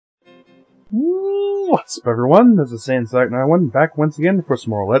What's up, everyone? This is Saiyan back once again for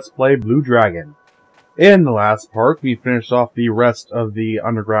some more Let's Play Blue Dragon. In the last part, we finished off the rest of the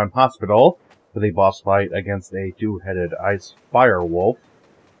underground hospital with a boss fight against a two-headed ice fire wolf.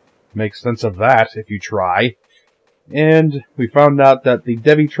 Makes sense of that if you try. And we found out that the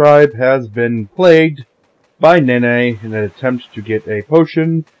Devi tribe has been plagued by Nene in an attempt to get a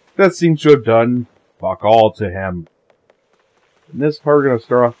potion that seems to have done fuck all to him. In this part, we're going to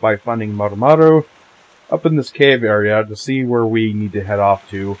start off by finding Marumaru up in this cave area to see where we need to head off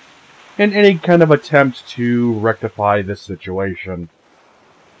to in any kind of attempt to rectify this situation.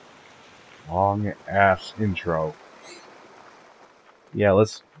 Long-ass intro. Yeah,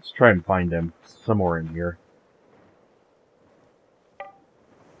 let's try and find him somewhere in here.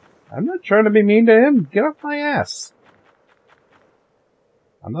 I'm not trying to be mean to him. Get off my ass.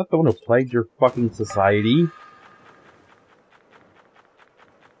 I'm not the one who plagued your fucking society.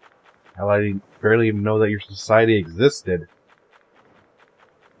 Hell, I barely even know that your society existed.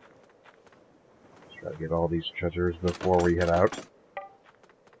 Let's try to get all these treasures before we head out.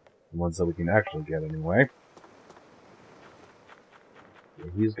 The ones that we can actually get, anyway.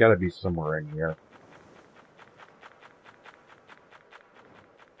 Yeah, he's got to be somewhere in here.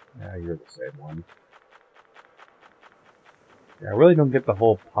 Yeah, you're the same one. Yeah, I really don't get the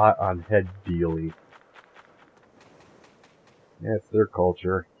whole pot on head dealy. Yeah, it's their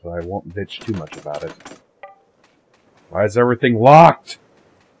culture, so I won't bitch too much about it. Why is everything locked?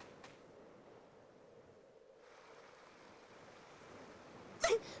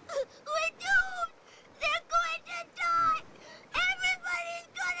 We're doomed! They're going to die! Everybody's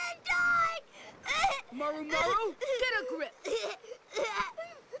gonna die! Marumaru, get a grip!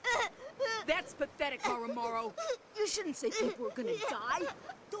 That's pathetic, Marumaru. You shouldn't say people are gonna die.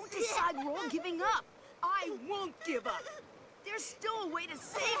 Don't decide we're all giving up. I won't give up. There's still a way to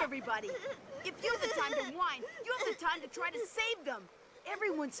save everybody. If you have the time to whine, you have the time to try to save them.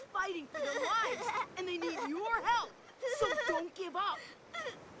 Everyone's fighting for their lives, and they need your help. So don't give up.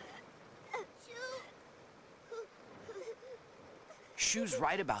 Shu's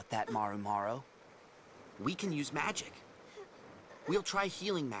right about that, Marumaru. We can use magic. We'll try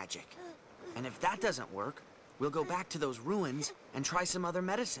healing magic. And if that doesn't work, we'll go back to those ruins and try some other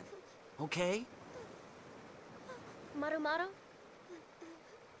medicine. Okay? Marumaru?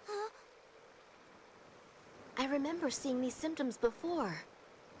 I remember seeing these symptoms before.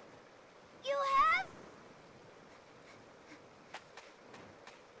 You have?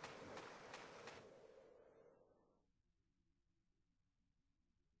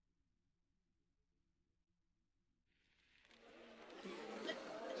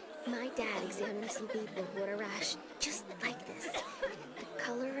 My dad examined some people who had a rash just like this. The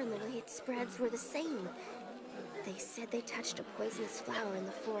color and the way it spreads were the same. They said they touched a poisonous flower in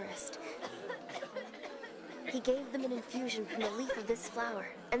the forest. He gave them an infusion from the leaf of this flower,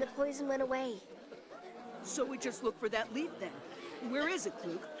 and the poison went away. So we just look for that leaf then. Where is it,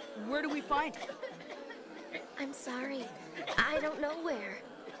 Kluk? Where do we find it? I'm sorry. I don't know where.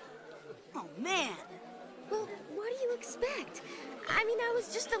 Oh, man! Well, what do you expect? I mean, I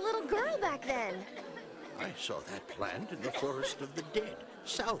was just a little girl back then. I saw that plant in the Forest of the Dead,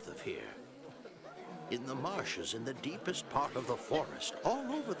 south of here. In the marshes in the deepest part of the forest, all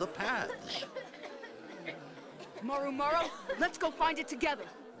over the paths. Marumaru, let's go find it together.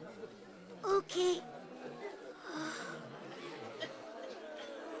 Okay.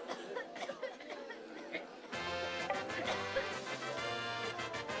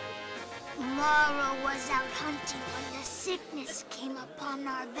 Mara was out hunting when the sickness came upon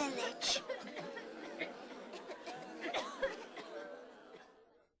our village.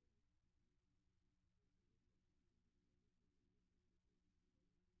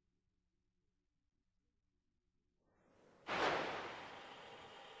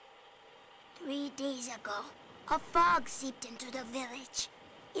 Days ago, a fog seeped into the village.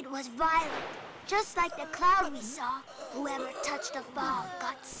 It was violent, just like the cloud we saw. Whoever touched the fog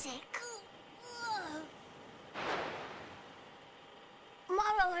got sick.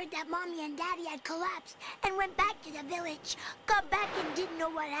 Mara heard that Mommy and Daddy had collapsed and went back to the village. Got back and didn't know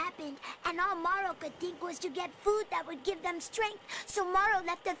what happened, and all Mara could think was to get food that would give them strength, so Mara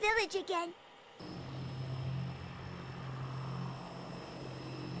left the village again.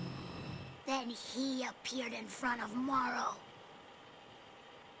 Then he appeared in front of Morrow.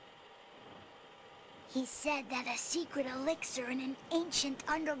 He said that a secret elixir in an ancient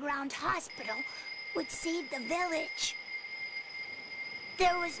underground hospital would save the village.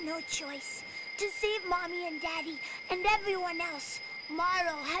 There was no choice. To save Mommy and Daddy and everyone else,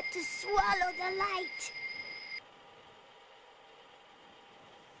 Morrow had to swallow the light.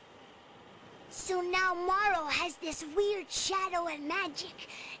 So now Morrow has this weird shadow and magic,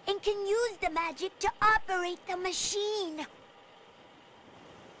 and can use the magic to operate the machine.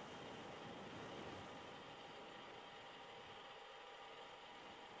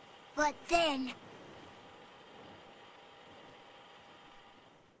 But then...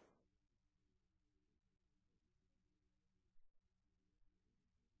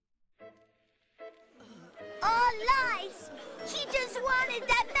 all lies! He just wanted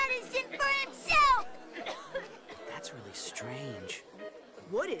that medicine for himself! That's really strange.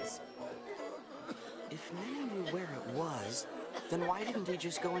 What is? If Manny knew where it was, then why didn't he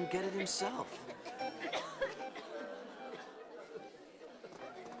just go and get it himself?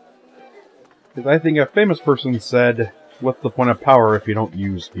 Because I think a famous person said, "What's the point of power if you don't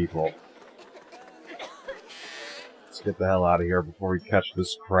use people?" Let's get the hell out of here before we catch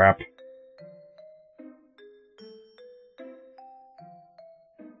this crap.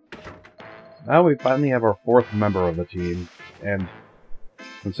 Now we finally have our fourth member of the team, and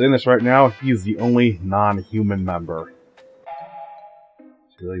I'm saying this right now, he's the only non-human member.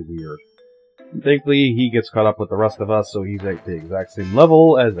 It's really weird. And thankfully, he gets caught up with the rest of us, so he's at the exact same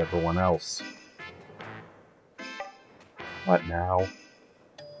level as everyone else. What now?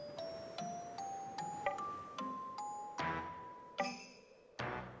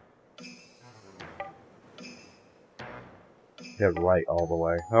 Head right all the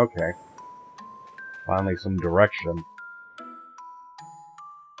way. Okay. Finally some direction.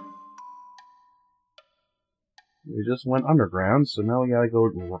 We just went underground, so now we gotta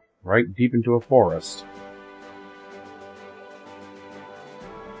go right deep into a forest.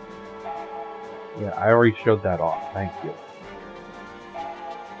 Yeah, I already showed that off. Thank you.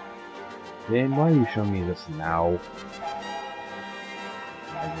 Then why are you showing me this now?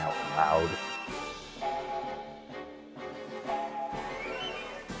 Lying out loud.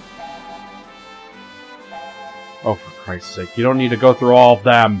 Oh, for Christ's sake, you don't need to go through all of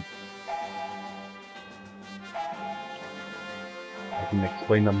them! I can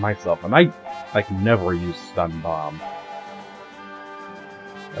explain them myself, and I can never use Stun Bomb.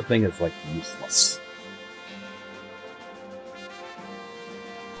 That thing is, like, useless.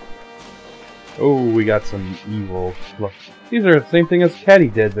 Oh, we got some evil... Look, these are the same thing as Caddy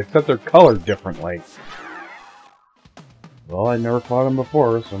did, except they're colored differently. Well, I never fought him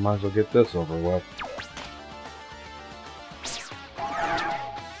before, so I might as well get this over with.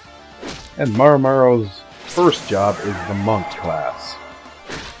 And Marumaro's first job is the Monk class,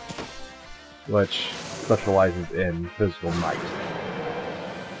 which specializes in physical might.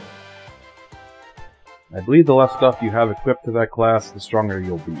 I believe the less stuff you have equipped to that class, the stronger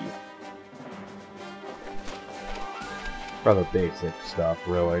you'll be. Rather basic stuff,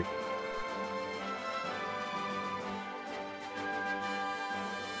 really.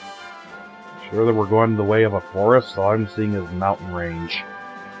 Sure that we're going the way of a forest, all I'm seeing is mountain range.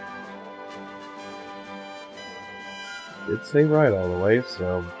 Did say right all the way,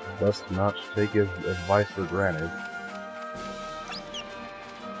 so best not to take his advice for granted.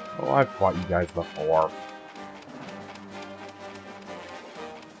 Oh, I've fought you guys before.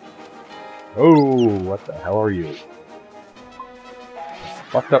 Oh, what the hell are you?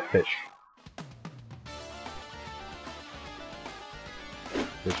 Fucked up fish.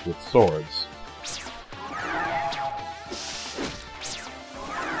 Fish with swords.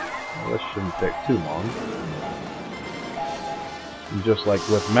 Well, this shouldn't take too long. And just like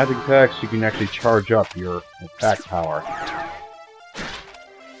with magic attacks, you can actually charge up your attack power.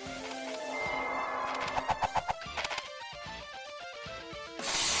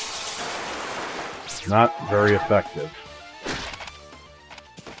 Not very effective.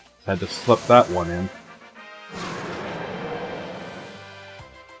 Had to slip that one in.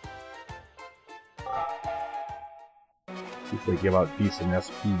 If they give out decent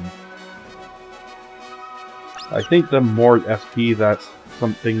SP. I think the more SP that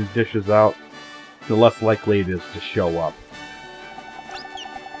something dishes out, the less likely it is to show up.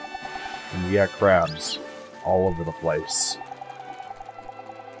 And we got crabs all over the place.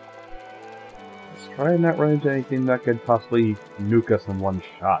 Let's try and not run into anything that could possibly nuke us in one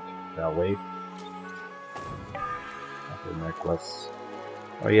shot, shall we? Upper necklace.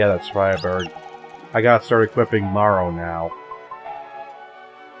 Oh yeah, that's Firebird. I gotta start equipping Morrow now.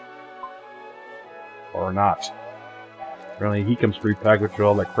 Or not. Apparently he comes pre-packaged with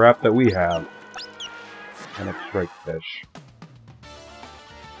all the crap that we have. And a strike fish.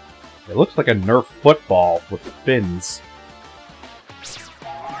 It looks like a Nerf football with fins.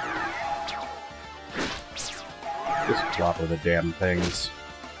 Just flop of the damn things.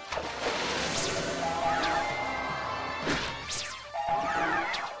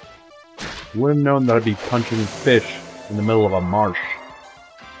 Wouldn't have known that I'd be punching fish in the middle of a marsh.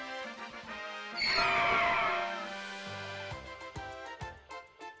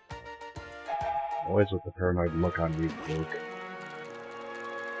 Always with the paranoid look on you, Luke.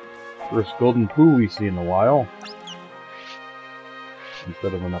 First golden poo we see in a while.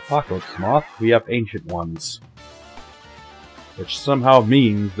 Instead of an apocalypse moth, we have ancient ones. Which somehow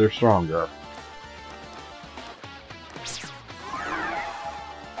means they're stronger. So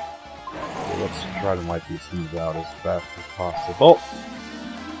let's try to wipe these things out as fast as possible.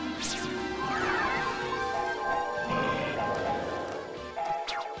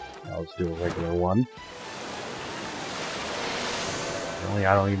 Now let's do a regular one. Apparently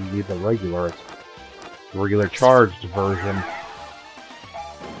I don't even need the regular charged version.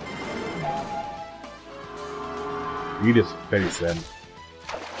 You just face in.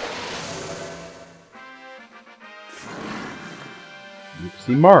 You can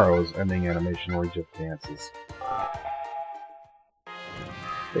see Morrow's ending animation where he just dances.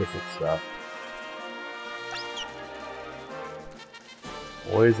 Basic stuff.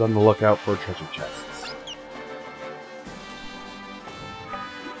 Always on the lookout for treasure chests.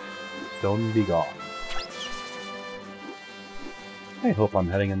 Stone be gone. I hope I'm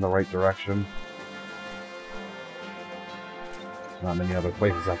heading in the right direction. Not many other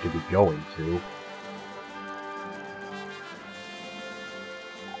places I could be going to.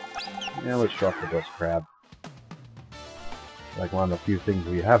 Yeah, let's drop the dust crab. Like one of the few things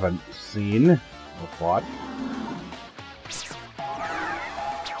we haven't seen or fought.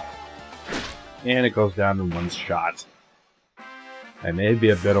 And it goes down in one shot. I may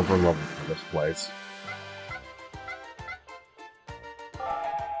be a bit over level for this place.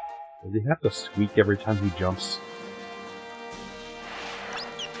 Does he have to squeak every time he jumps?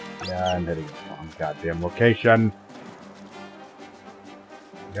 Yeah, I'm heading the wrong goddamn location.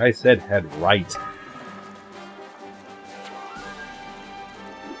 The guy said head right.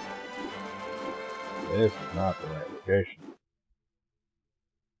 This is not the right location.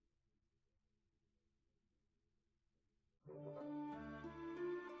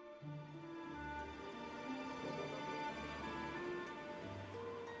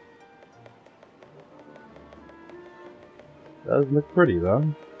 Does look pretty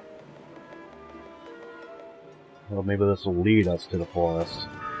though. Well, maybe this will lead us to the forest.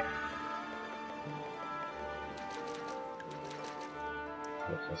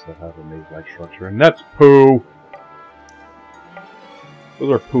 Looks like have a maze-like structure, and that's poo!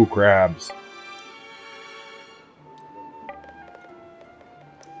 Those are poo crabs.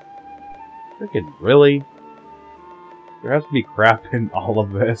 Freaking really? There has to be crap in all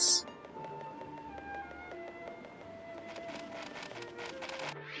of this.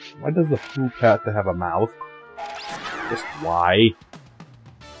 Why does the poop have to have a mouth? Just why?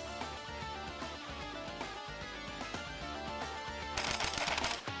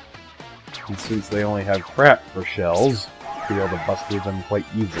 And since they only have crap for shells, you'll be able to bust through them quite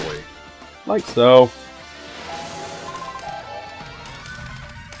easily. Like so.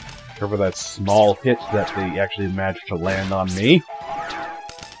 Cover that small hit that they actually managed to land on me.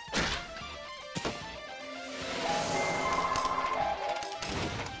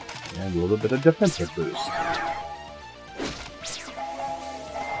 And a little bit of defensive boost.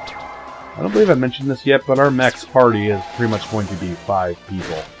 I don't believe I mentioned this yet, but our max party is pretty much going to be 5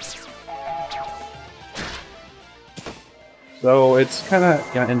 people. So it's kind of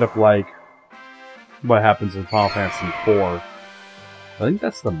going to end up like what happens in Final Fantasy IV. I think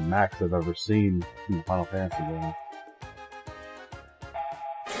that's the max I've ever seen in the Final Fantasy game.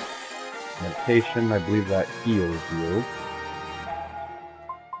 Meditation, I believe that heals you.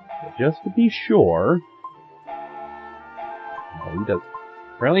 But just to be sure... Oh, he does...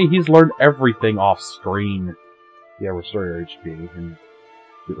 Apparently he's learned everything off screen. Yeah, restore your HP and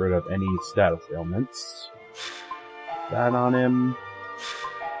get rid of any status ailments. That on him.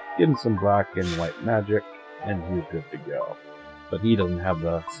 Give him some black and white magic, and he's good to go. But he doesn't have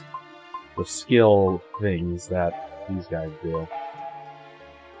the skill things that these guys do.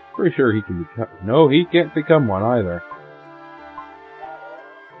 Pretty sure he can become... No, he can't become one either.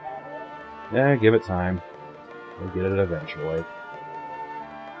 Yeah, give it time. We'll get it eventually.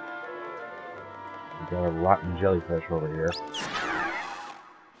 We got a rotten jellyfish over here.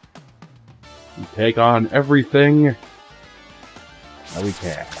 We take on everything that we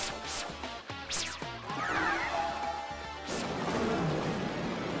can.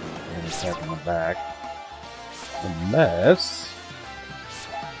 And attack in the back. Unless...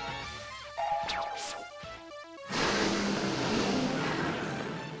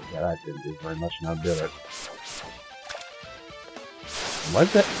 Yeah, that didn't do very much, now did it? Why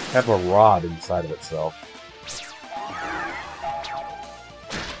does that have a rod inside of itself?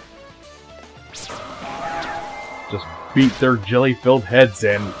 Just beat their jelly-filled heads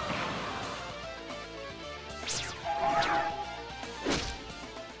in.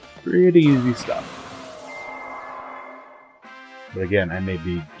 Pretty easy stuff. But again, I may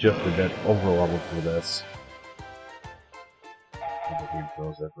be just a bit over-leveled for this. The game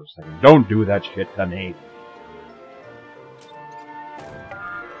froze there for a second. Don't do that shit to me!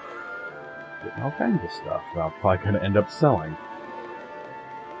 Getting all kinds of stuff that I'm probably gonna end up selling.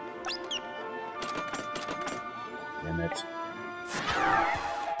 Damn it.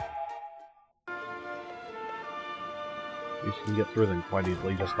 You can get through them quite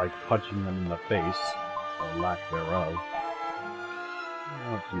easily just by punching them in the face, or lack thereof.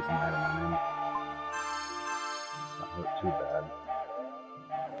 Let's use an item on him. It's not hurt too bad.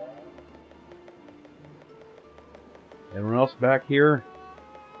 Anyone else back here?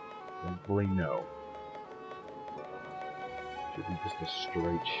 Thankfully, no. Should be just a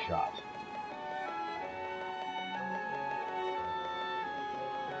straight shot.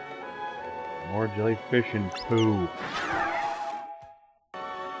 More jellyfish and poo.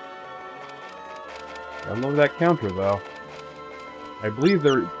 I love that counter, though. I believe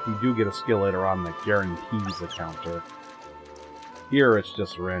you do get a skill later on that guarantees a counter. Here, it's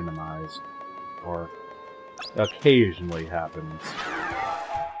just randomized. Or occasionally happens.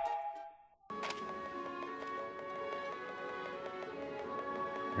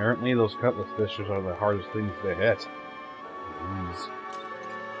 Apparently, those cutlass fishes are the hardest things to hit. Jeez.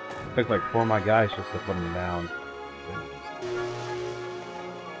 It took like 4 of my guys just to put them down.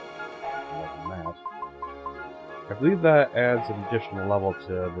 I believe that adds an additional level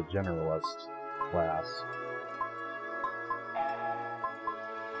to the generalist class.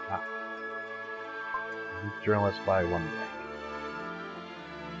 Ah. Journalist by 1 rank.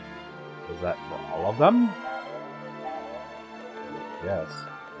 Is that for all of them? Yes.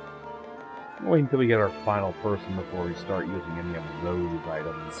 Wait until we get our final person before we start using any of those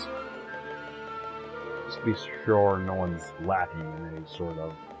items. Just to be sure no one's lacking in any sort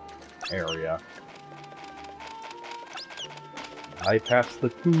of area. I passed the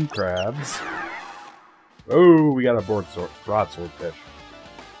coon crabs. Oh, we got a broadsword fish.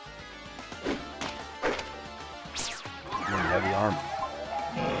 Heavy armor.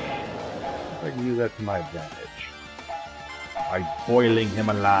 I can use that to my advantage. By boiling him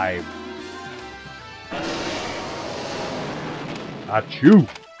alive. Achoo!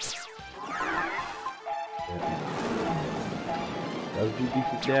 Does do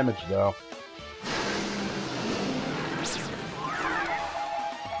decent damage, though.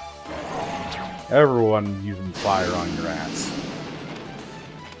 Everyone using fire on your ass.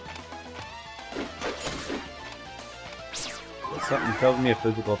 But something tells me a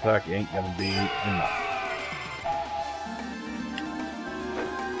physical attack ain't gonna be enough.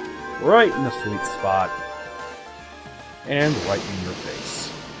 Right in the sweet spot. And right in your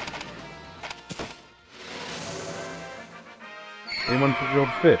face. Anyone for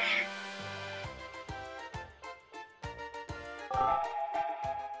grilled fish?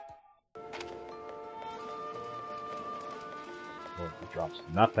 Well, it drops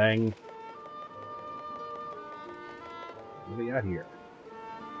nothing. What do we got here?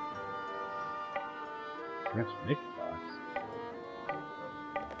 Transformation box.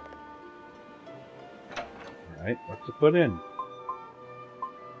 Alright, what's to put in?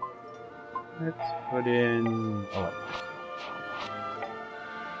 Let's put in... oh,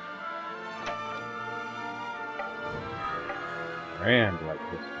 and like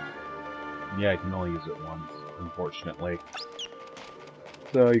this one. Yeah, I can only use it once, unfortunately.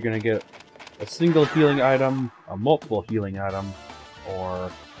 So you're gonna get a single healing item, a multiple healing item,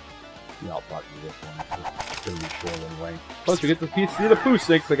 or... yeah, I'll probably do this one. It's gonna be short anyway. Plus, you get to see the poo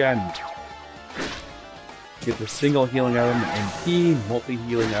snakes again! Get the single healing item, MP,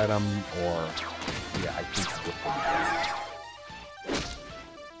 multi-healing item, or... yeah, I think this one.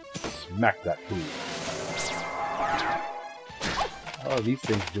 Smack that poo. Oh, these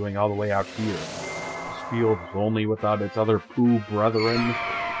things doing all the way out here. This field is only without its other poo brethren.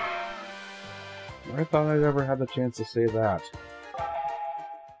 I thought I'd ever have the chance to say that.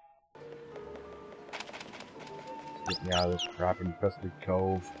 Let's get me out of this crap-infested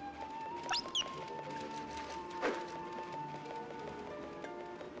cove.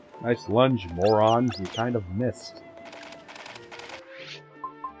 Nice lunge, moron. You kind of missed.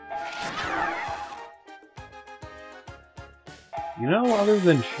 You know, other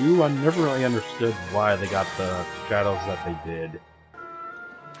than Shu, I never really understood why they got the shadows that they did.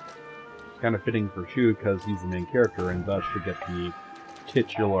 It's kind of fitting for Shu because he's the main character and thus should get the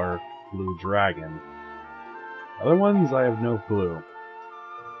titular blue dragon. Other ones, I have no clue.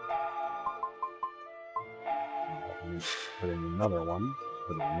 Let me put in another one.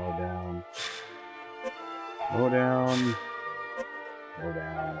 Put in low down. Low down. Low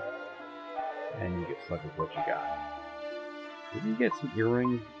down. And you get stuck with what you got. Did you get some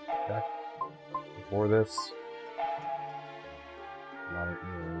earrings back before this? Water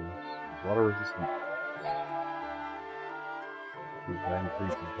earrings. Water resistant. That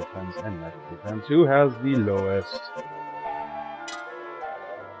increases defense and magic defense. Who has the lowest?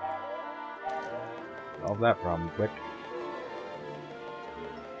 Solve that problem quick.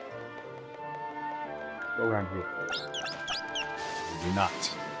 Go around here first. Do not.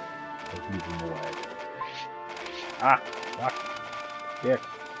 Let's move him away. Ah! Fuck! Kick!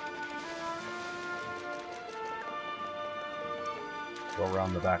 Go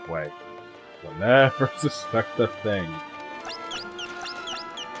around the back way. You'll never suspect a thing.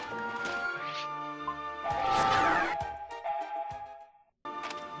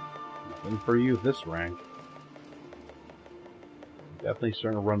 Nothing for you this rank. Definitely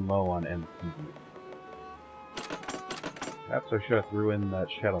starting to run low on MP. Perhaps I should have threw in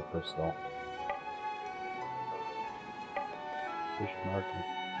that shadow crystal. Fish mark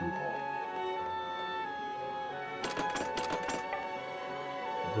people.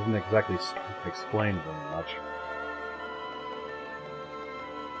 It doesn't exactly explain very much.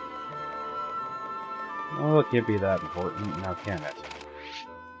 Well, it can't be that important, now can it?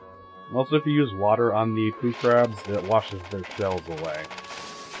 Also, if you use water on the poo crabs, it washes their shells away.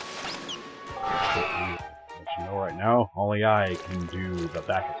 Let you know right now, only I can do the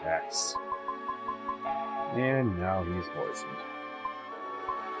back attacks. And now he's poisoned.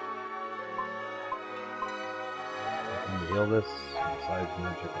 Can you heal this? Besides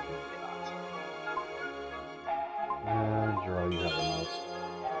magic, I think not. Draw, you have the most.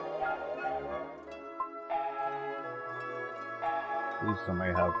 At least I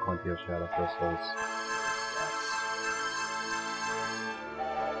might have plenty of shadow crystals. Yes.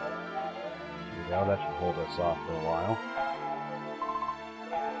 There we go, that should hold us off for a while.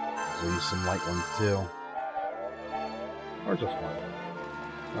 We'll use some light ones too. Or just one.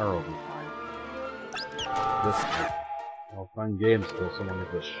 Or will be fine. This time. Well, fun game still someone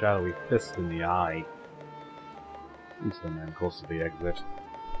with a shadowy fist in the eye. At least the man close to the exit.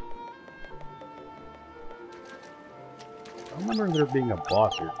 I remember there being a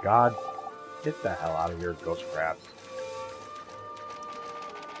boss here. God, get the hell out of here, ghost crabs.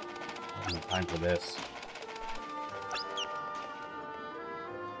 I don't have time for this.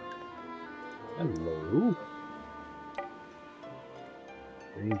 Hello?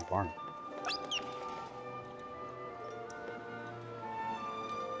 Strange barn.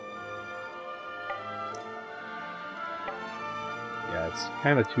 Yeah, it's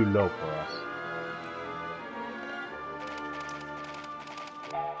kind of too low for us.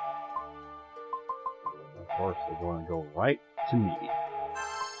 Of course, they're going to go right to me.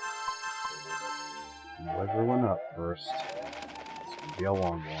 Move everyone up first. It's going to be a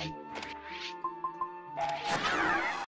long one.